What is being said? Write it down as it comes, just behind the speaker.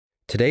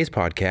Today's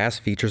podcast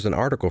features an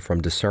article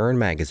from Discern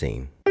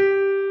Magazine.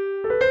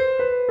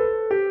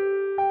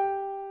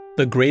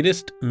 The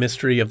greatest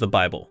mystery of the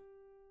Bible.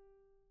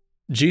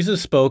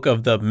 Jesus spoke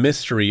of the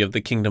mystery of the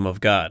kingdom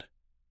of God.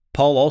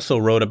 Paul also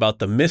wrote about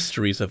the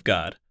mysteries of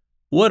God.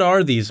 What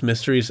are these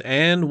mysteries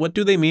and what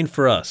do they mean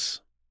for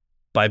us?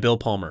 By Bill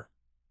Palmer.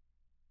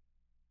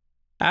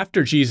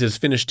 After Jesus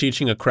finished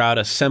teaching, a crowd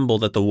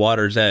assembled at the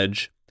water's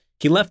edge.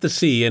 He left the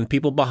sea and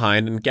people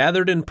behind and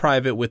gathered in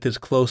private with his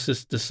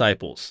closest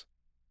disciples.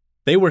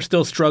 They were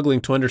still struggling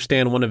to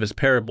understand one of his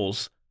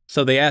parables,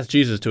 so they asked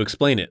Jesus to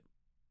explain it.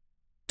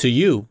 "To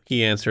you,"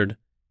 he answered,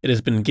 "it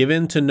has been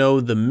given to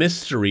know the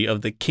mystery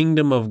of the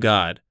kingdom of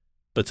God,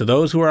 but to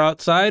those who are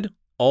outside,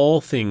 all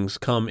things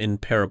come in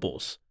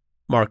parables."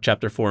 Mark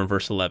chapter 4 and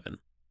verse 11.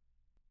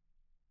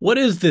 What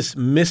is this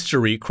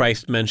mystery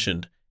Christ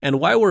mentioned, and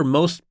why were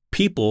most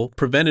people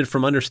prevented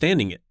from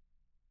understanding it?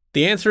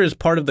 The answer is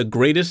part of the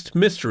greatest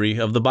mystery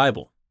of the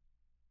Bible.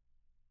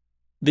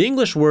 The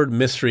English word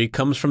mystery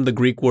comes from the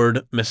Greek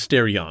word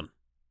mysterion.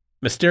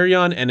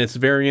 Mysterion and its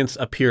variants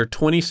appear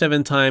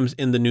 27 times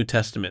in the New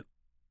Testament.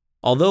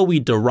 Although we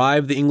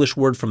derive the English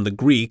word from the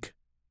Greek,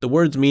 the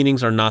word's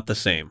meanings are not the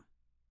same.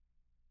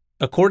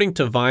 According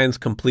to Vine's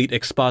Complete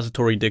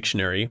Expository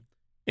Dictionary,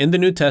 in the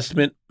New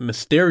Testament,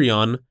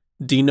 mysterion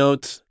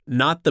denotes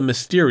not the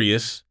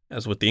mysterious,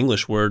 as with the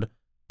English word,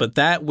 but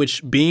that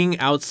which, being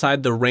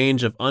outside the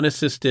range of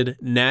unassisted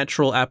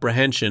natural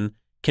apprehension,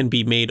 can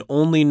be made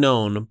only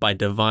known by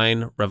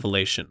divine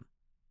revelation.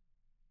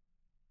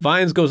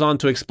 Vines goes on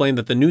to explain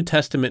that the New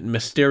Testament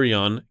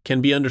mysterion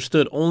can be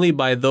understood only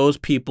by those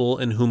people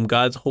in whom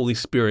God's Holy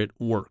Spirit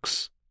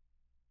works.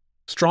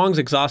 Strong's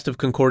exhaustive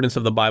concordance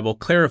of the Bible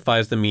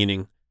clarifies the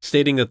meaning,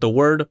 stating that the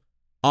word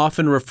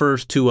often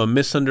refers to a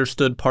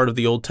misunderstood part of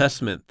the Old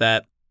Testament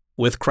that,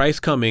 with Christ's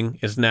coming,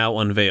 is now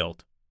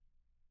unveiled.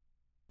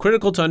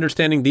 Critical to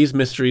understanding these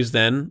mysteries,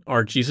 then,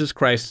 are Jesus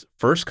Christ's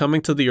first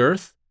coming to the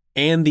earth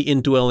and the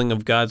indwelling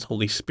of God's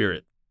Holy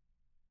Spirit.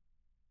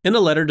 In a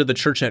letter to the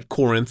church at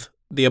Corinth,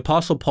 the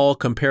Apostle Paul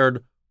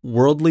compared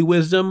worldly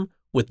wisdom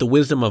with the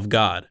wisdom of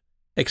God,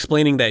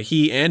 explaining that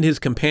he and his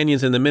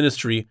companions in the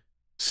ministry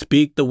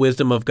speak the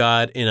wisdom of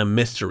God in a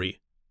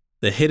mystery,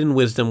 the hidden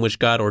wisdom which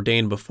God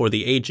ordained before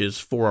the ages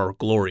for our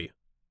glory.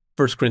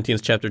 1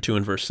 Corinthians chapter 2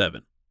 and verse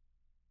 7.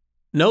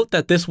 Note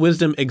that this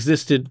wisdom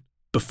existed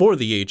before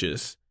the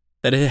ages,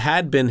 that it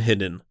had been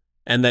hidden,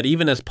 and that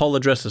even as Paul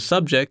addressed the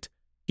subject,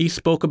 he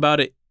spoke about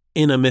it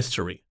in a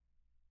mystery.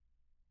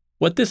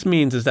 What this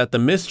means is that the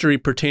mystery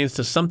pertains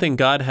to something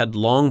God had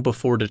long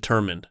before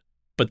determined,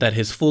 but that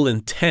his full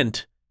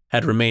intent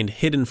had remained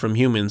hidden from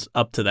humans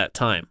up to that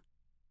time.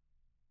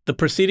 The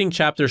preceding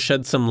chapter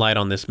sheds some light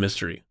on this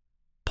mystery.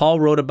 Paul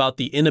wrote about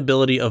the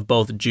inability of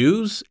both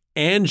Jews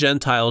and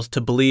Gentiles to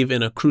believe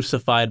in a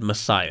crucified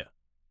Messiah.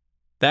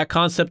 That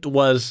concept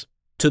was,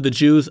 to the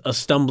Jews, a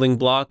stumbling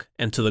block,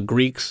 and to the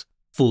Greeks,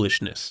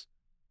 foolishness.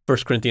 1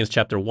 Corinthians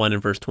chapter 1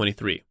 and verse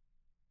 23.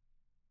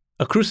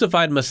 A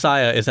crucified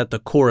Messiah is at the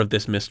core of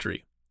this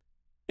mystery.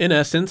 In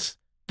essence,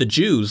 the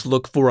Jews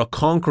look for a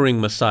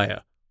conquering Messiah,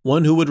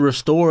 one who would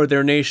restore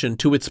their nation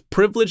to its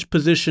privileged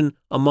position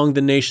among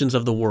the nations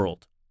of the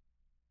world.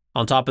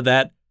 On top of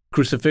that,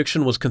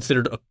 crucifixion was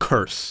considered a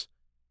curse,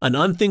 an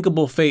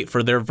unthinkable fate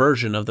for their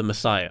version of the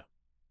Messiah.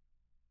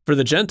 For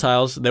the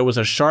Gentiles, there was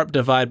a sharp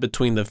divide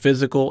between the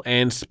physical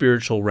and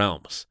spiritual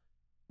realms.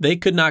 They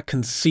could not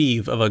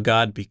conceive of a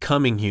God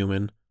becoming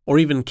human, or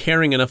even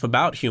caring enough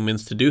about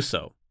humans to do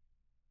so.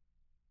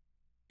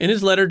 In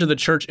his letter to the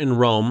church in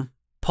Rome,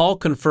 Paul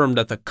confirmed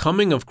that the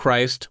coming of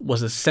Christ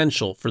was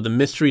essential for the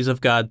mysteries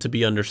of God to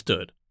be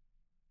understood.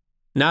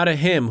 "Now to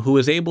him who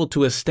is able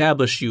to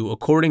establish you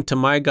according to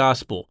my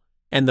gospel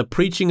and the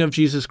preaching of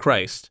Jesus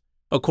Christ,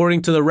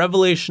 according to the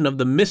revelation of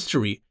the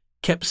mystery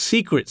kept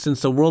secret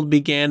since the world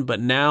began but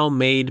now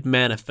made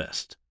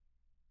manifest."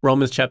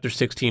 Romans chapter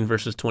 16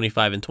 verses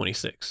 25 and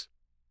 26.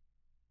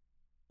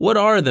 What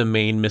are the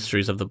main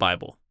mysteries of the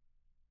Bible?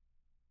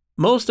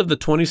 Most of the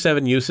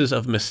 27 uses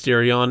of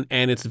mysterion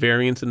and its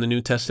variants in the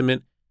New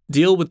Testament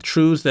deal with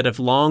truths that have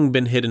long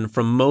been hidden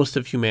from most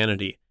of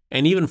humanity,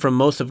 and even from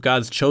most of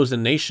God's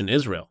chosen nation,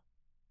 Israel.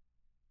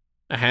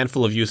 A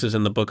handful of uses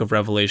in the book of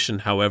Revelation,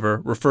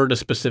 however, refer to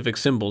specific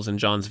symbols in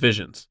John's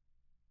visions.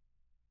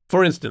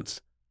 For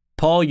instance,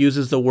 Paul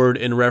uses the word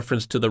in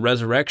reference to the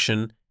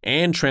resurrection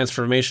and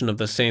transformation of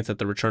the saints at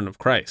the return of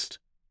Christ.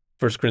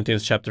 1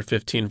 Corinthians chapter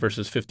 15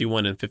 verses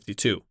 51 and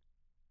 52.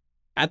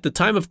 At the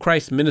time of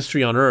Christ's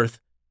ministry on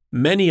earth,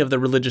 many of the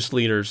religious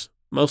leaders,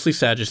 mostly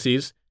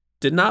Sadducees,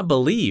 did not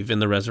believe in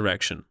the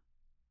resurrection.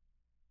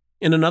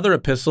 In another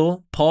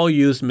epistle, Paul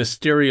used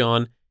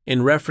mysterion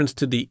in reference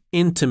to the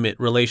intimate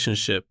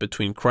relationship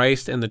between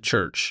Christ and the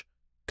church,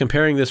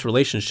 comparing this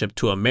relationship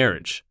to a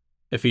marriage.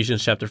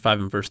 Ephesians chapter 5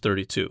 and verse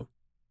 32.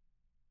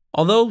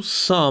 Although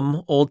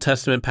some Old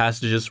Testament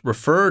passages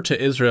refer to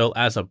Israel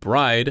as a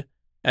bride,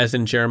 as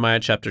in Jeremiah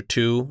chapter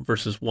 2,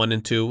 verses 1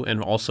 and 2,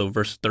 and also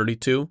verse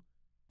 32,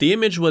 the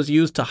image was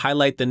used to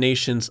highlight the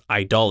nation's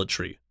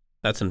idolatry.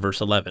 That's in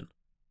verse 11.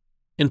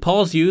 In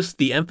Paul's use,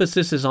 the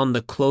emphasis is on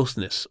the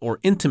closeness or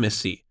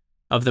intimacy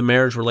of the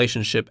marriage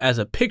relationship as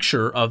a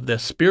picture of the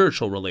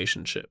spiritual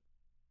relationship.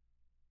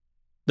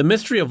 The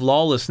mystery of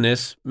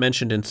lawlessness,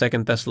 mentioned in 2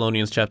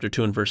 Thessalonians chapter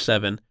 2 and verse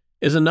 7,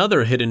 is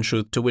another hidden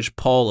truth to which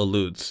Paul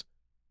alludes.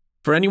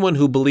 For anyone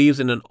who believes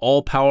in an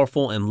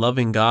all-powerful and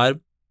loving God,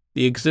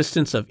 the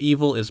existence of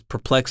evil is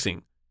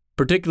perplexing,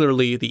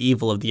 particularly the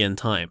evil of the end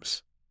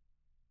times.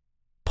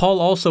 Paul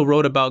also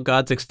wrote about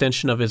God's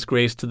extension of his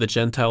grace to the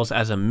Gentiles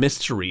as a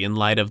mystery in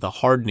light of the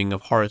hardening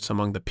of hearts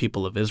among the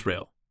people of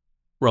Israel.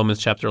 Romans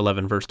chapter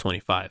 11, verse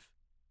 25.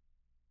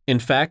 In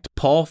fact,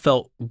 Paul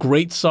felt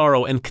great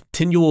sorrow and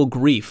continual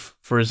grief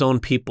for his own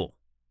people.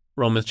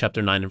 Romans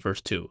chapter 9 and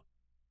verse 2.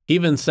 He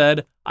even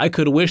said, "I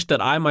could wish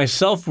that I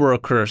myself were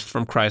accursed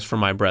from Christ for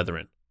my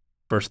brethren."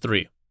 Verse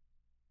 3.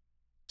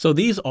 So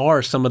these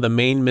are some of the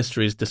main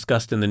mysteries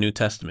discussed in the New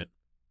Testament.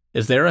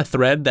 Is there a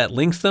thread that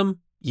links them?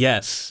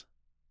 Yes.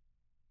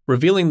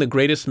 Revealing the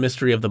greatest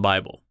mystery of the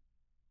Bible.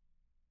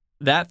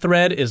 That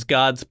thread is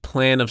God's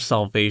plan of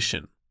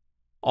salvation.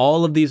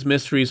 All of these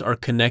mysteries are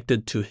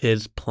connected to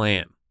His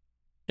plan.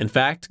 In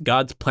fact,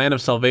 God's plan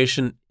of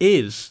salvation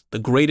is the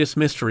greatest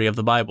mystery of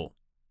the Bible.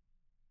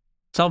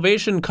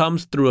 Salvation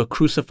comes through a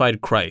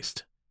crucified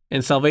Christ,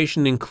 and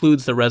salvation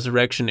includes the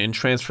resurrection and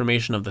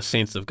transformation of the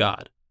saints of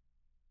God.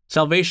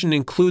 Salvation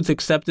includes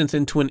acceptance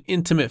into an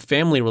intimate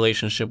family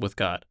relationship with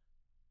God,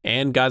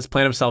 and God's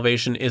plan of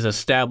salvation is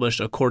established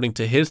according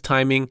to His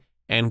timing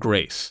and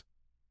grace.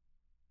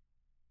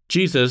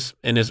 Jesus,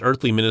 in His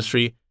earthly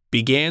ministry,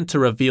 began to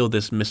reveal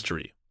this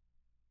mystery.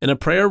 In a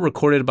prayer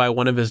recorded by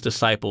one of His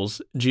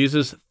disciples,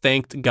 Jesus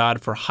thanked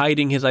God for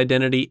hiding His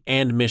identity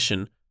and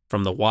mission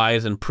from the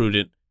wise and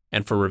prudent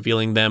and for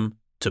revealing them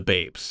to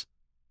babes.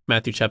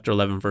 Matthew chapter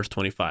 11, verse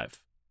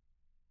 25.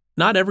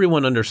 Not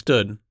everyone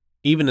understood,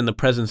 even in the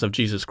presence of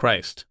Jesus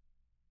Christ.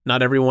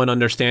 Not everyone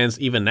understands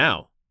even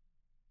now.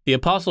 The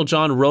Apostle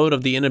John wrote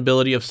of the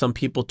inability of some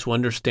people to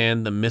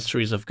understand the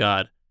mysteries of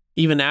God,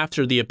 even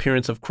after the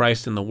appearance of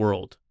Christ in the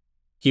world.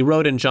 He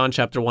wrote in John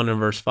chapter 1 and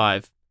verse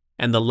 5,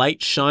 "And the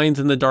light shines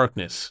in the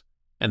darkness,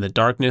 and the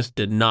darkness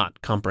did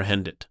not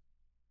comprehend it."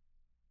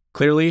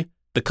 Clearly,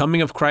 the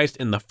coming of Christ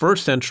in the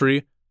first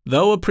century,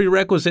 though a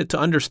prerequisite to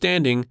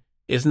understanding,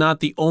 is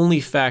not the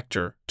only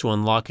factor to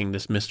unlocking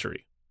this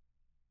mystery.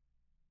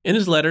 In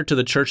his letter to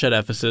the church at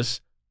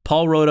Ephesus,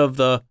 Paul wrote of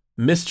the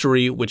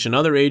mystery which in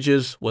other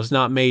ages was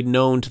not made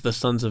known to the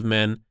sons of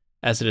men,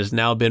 as it has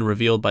now been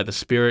revealed by the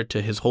Spirit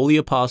to His holy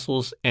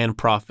apostles and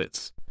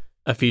prophets.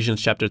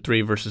 Ephesians chapter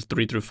 3, verses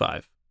 3 through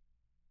 5.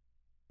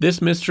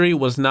 This mystery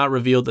was not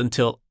revealed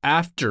until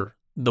after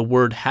the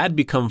Word had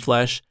become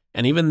flesh,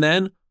 and even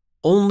then,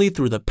 only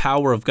through the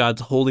power of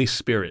God's Holy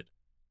Spirit.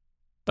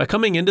 By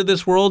coming into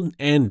this world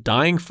and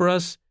dying for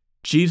us,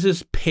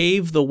 Jesus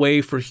paved the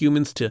way for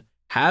humans to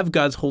have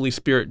God's Holy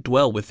Spirit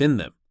dwell within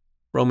them.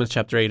 Romans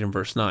chapter 8 and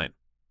verse 9.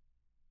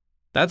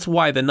 That's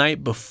why the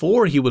night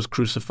before He was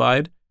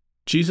crucified,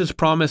 Jesus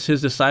promised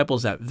His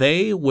disciples that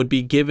they would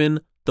be given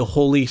the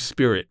Holy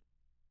Spirit,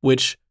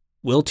 which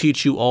will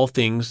teach you all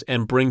things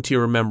and bring to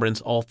your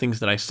remembrance all things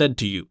that I said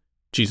to you,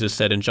 Jesus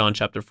said in John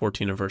chapter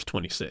 14 and verse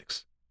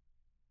 26.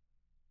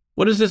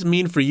 What does this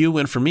mean for you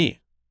and for me?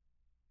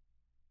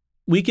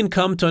 We can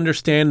come to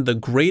understand the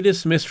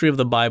greatest mystery of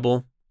the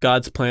Bible,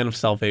 God's plan of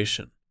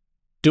salvation.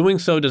 Doing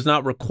so does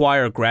not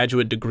require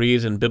graduate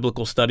degrees in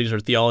biblical studies or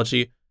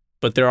theology,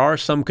 but there are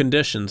some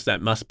conditions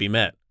that must be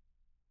met.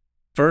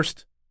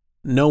 First,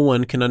 no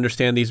one can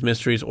understand these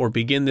mysteries or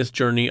begin this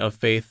journey of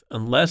faith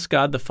unless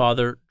God the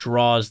Father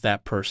draws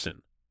that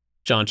person.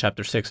 John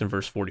chapter 6 and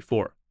verse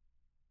 44.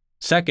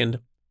 Second,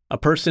 a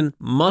person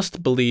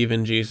must believe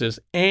in Jesus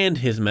and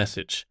His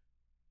message.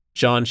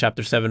 John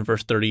chapter 7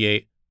 verse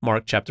 38,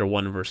 Mark chapter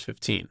 1 verse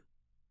 15.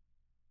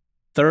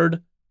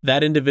 Third,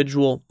 that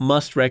individual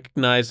must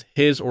recognize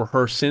his or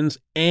her sins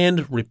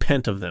and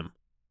repent of them.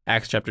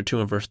 Acts chapter 2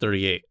 and verse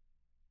 38.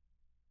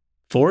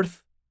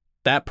 Fourth,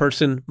 that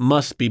person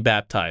must be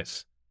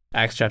baptized.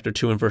 Acts chapter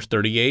 2 and verse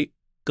 38,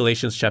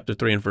 Galatians chapter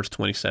 3 and verse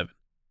 27.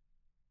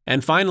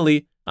 And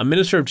finally, a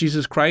minister of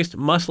Jesus Christ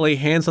must lay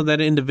hands on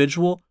that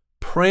individual,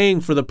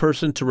 praying for the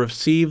person to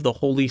receive the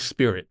Holy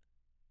Spirit.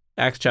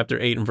 Acts chapter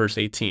 8 and verse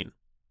 18.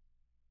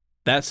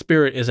 That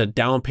Spirit is a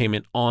down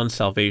payment on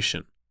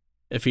salvation.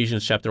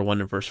 Ephesians chapter 1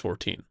 and verse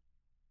 14.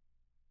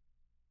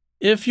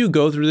 If you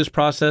go through this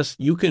process,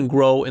 you can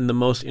grow in the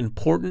most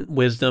important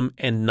wisdom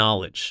and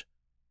knowledge.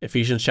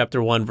 Ephesians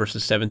chapter 1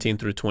 verses 17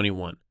 through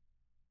 21.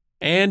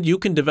 And you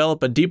can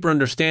develop a deeper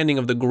understanding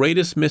of the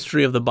greatest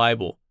mystery of the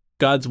Bible,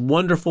 God's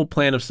wonderful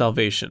plan of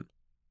salvation.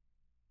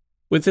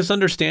 With this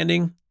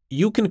understanding,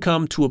 you can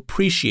come to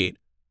appreciate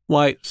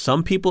why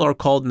some people are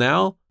called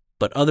now,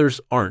 but others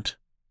aren't.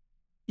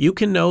 You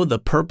can know the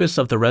purpose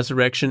of the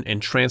resurrection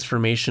and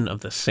transformation of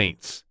the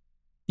saints.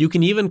 You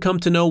can even come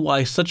to know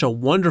why such a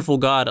wonderful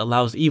God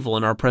allows evil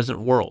in our present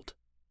world.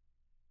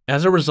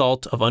 As a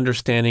result of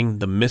understanding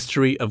the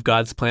mystery of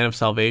God's plan of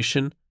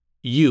salvation,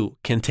 you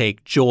can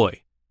take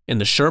joy in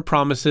the sure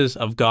promises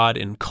of God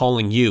in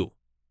calling you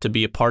to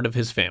be a part of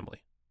His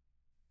family.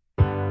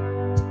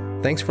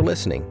 Thanks for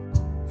listening.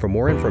 For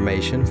more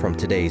information from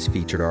today's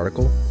featured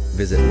article,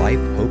 visit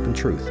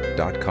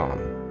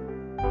lifehopeandtruth.com.